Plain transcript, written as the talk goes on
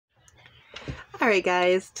Alright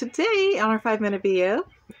guys, today on our 5-minute video,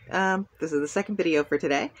 this is the second video for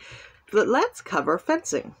today, but let's cover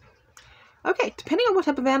fencing. Okay, depending on what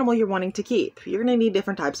type of animal you're wanting to keep, you're going to need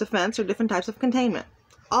different types of fence or different types of containment.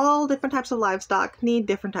 All different types of livestock need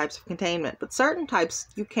different types of containment, but certain types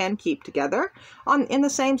you can keep together in the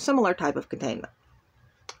same similar type of containment.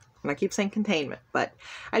 And I keep saying containment, but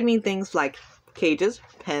I mean things like cages,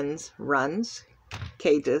 pens, runs,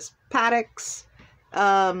 cages, paddocks,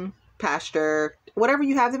 pasture, whatever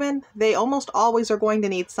you have them in, they almost always are going to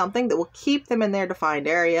need something that will keep them in their defined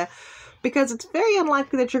area, because it's very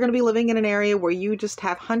unlikely that you're going to be living in an area where you just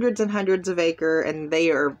have hundreds and hundreds of acre and they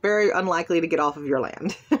are very unlikely to get off of your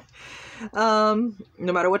land. No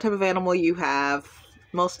matter what type of animal you have,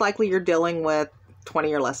 most likely you're dealing with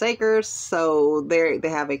 20 or less acres, so they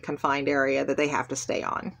have a confined area that they have to stay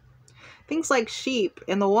on. Things like sheep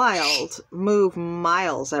in the wild move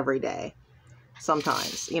miles every day.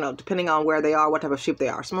 Sometimes, you know, depending on where they are, what type of sheep they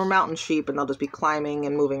are. Some are mountain sheep and they'll just be climbing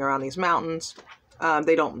and moving around these mountains.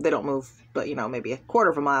 They don't move, but you know, maybe a quarter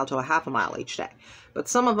of a mile to a half a mile each day. But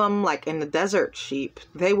some of them, like in the desert sheep,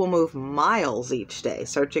 they will move miles each day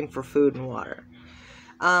searching for food and water.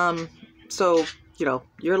 So, you know,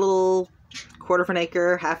 your little quarter of an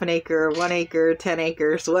acre, half an acre, 1 acre, 10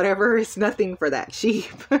 acres, whatever is nothing for that sheep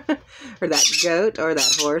or that goat or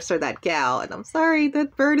that horse or that cow. And I'm sorry,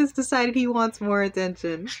 that bird has decided he wants more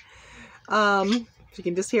attention. You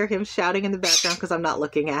can just hear him shouting in the background because I'm not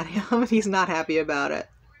looking at him. He's not happy about it.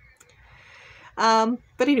 But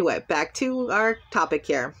anyway, back to our topic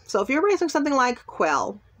here. So if you're raising something like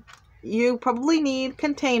quail, you probably need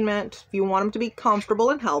containment if you want them to be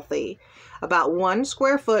comfortable and healthy, about 1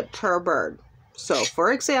 square foot per bird. So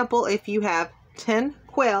for example, if you have 10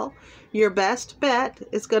 quail, your best bet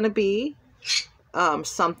is going to be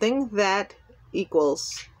something that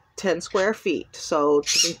equals 10 square feet. So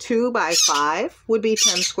something 2 by 5 would be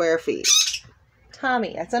 10 square feet.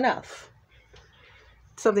 Tommy, that's enough.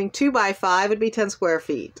 Something 2 by 5 would be 10 square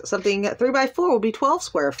feet. Something 3 by 4 would be 12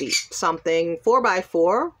 square feet. Something 4 by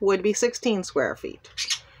 4 would be 16 square feet.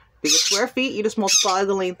 If you get square feet, you just multiply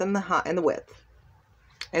the length and the width.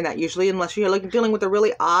 And that usually, unless you're dealing with a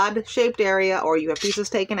really odd shaped area or you have pieces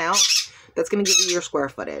taken out, that's going to give you your square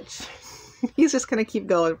footage. He's just going to keep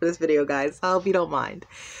going for this video, guys. I hope you don't mind.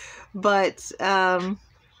 But so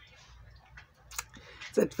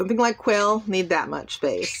something like quail need that much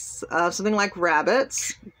space. Something like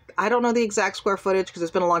rabbits, I don't know the exact square footage because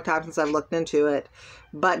it's been a long time since I've looked into it,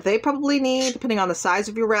 but they probably need, depending on the size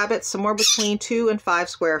of your rabbit, somewhere between 2 and 5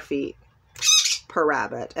 square feet per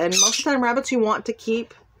rabbit. And most of the time rabbits you want to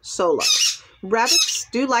keep solo. Rabbits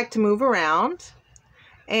do like to move around,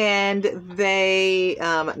 and they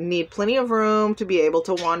need plenty of room to be able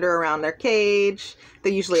to wander around their cage. They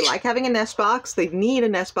usually like having a nest box. They need a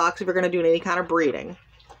nest box if you're going to do any kind of breeding.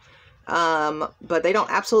 But they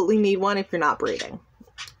don't absolutely need one if you're not breeding.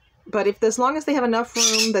 But as long as they have enough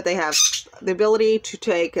room that they have the ability to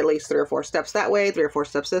take at least 3 or 4 steps that way, 3 or 4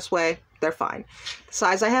 steps this way, they're fine. The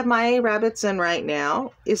size I have my rabbits in right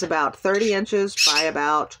now is about 30 inches by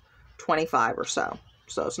about 25 or so.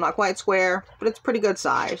 So it's not quite square, but it's pretty good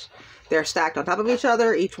size. They're stacked on top of each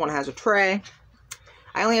other. Each one has a tray.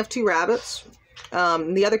 I only have 2 rabbits.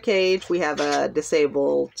 In the other cage, we have a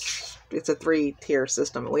disabled, it's a 3-tier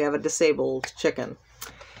system. We have a disabled chicken,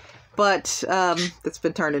 but that's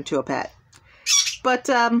been turned into a pet. But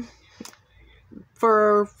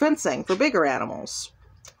for fencing, for bigger animals,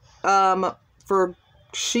 for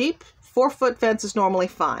sheep, 4-foot fence is normally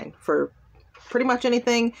fine. For pretty much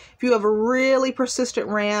anything, if you have a really persistent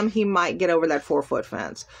ram, he might get over that 4-foot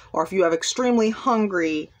fence. Or if you have extremely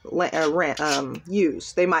hungry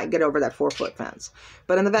ewes, they might get over that 4-foot fence.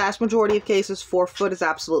 But in the vast majority of cases, 4 foot is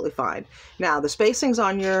absolutely fine. Now, the spacings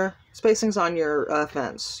on your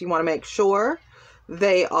fence, you want to make sure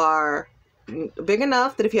they are big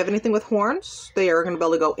enough that if you have anything with horns, they are going to be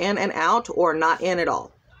able to go in and out or not in at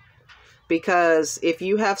all. Because if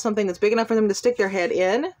you have something that's big enough for them to stick their head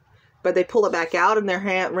in, but they pull it back out and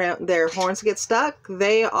their horns get stuck,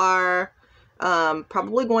 they are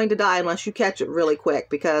probably going to die unless you catch it really quick,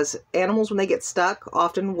 because animals, when they get stuck,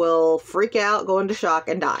 often will freak out, go into shock,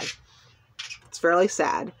 and die. It's fairly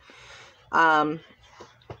sad.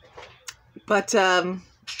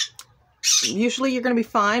 Usually you're going to be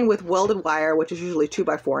fine with welded wire, which is usually 2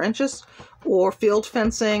 by 4 inches, or field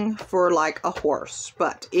fencing for like a horse.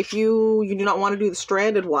 But if you do not want to do the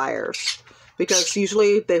stranded wires, because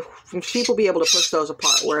usually sheep will be able to push those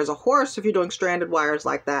apart. Whereas a horse, if you're doing stranded wires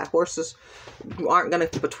like that, horses aren't going to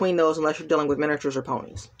get between those unless you're dealing with miniatures or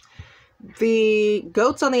ponies. The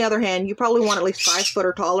goats, on the other hand, you probably want at least 5 foot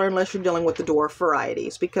or taller unless you're dealing with the dwarf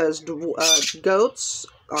varieties, because goats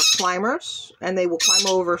are climbers and they will climb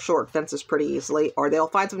over short fences pretty easily, or they'll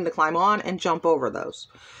find something to climb on and jump over those.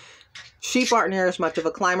 Sheep aren't near as much of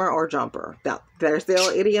a climber or jumper. Now, there's the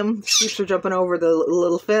old idiom, sheep are jumping over the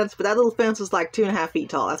little fence, but that little fence is like 2.5 feet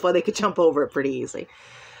tall. That's why they could jump over it pretty easy.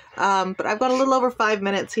 But I've got a little over 5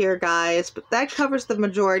 minutes here, guys, but that covers the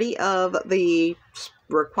majority of the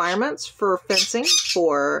requirements for fencing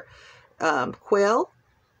for quail,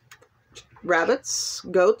 rabbits,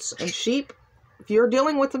 goats, and sheep. If you're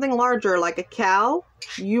dealing with something larger like a cow,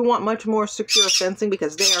 you want much more secure fencing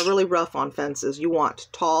because they are really rough on fences. You want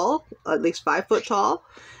tall, at least 5 foot tall,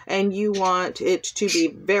 and you want it to be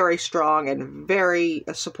very strong and very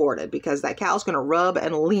supported because that cow's going to rub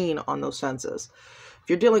and lean on those fences. If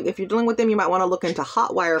you're dealing with them, you might want to look into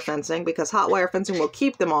hot wire fencing because hot wire fencing will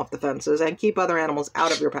keep them off the fences and keep other animals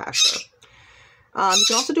out of your pasture. You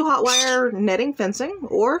can also do hot wire netting fencing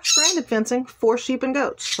or stranded fencing for sheep and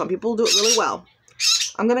goats. Some people do it really well.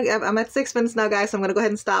 I'm at 6 minutes now, guys, so I'm going to go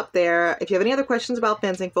ahead and stop there. If you have any other questions about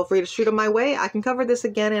fencing, feel free to shoot them my way. I can cover this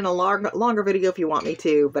again in a longer video if you want me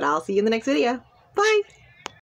to, but I'll see you in the next video. Bye!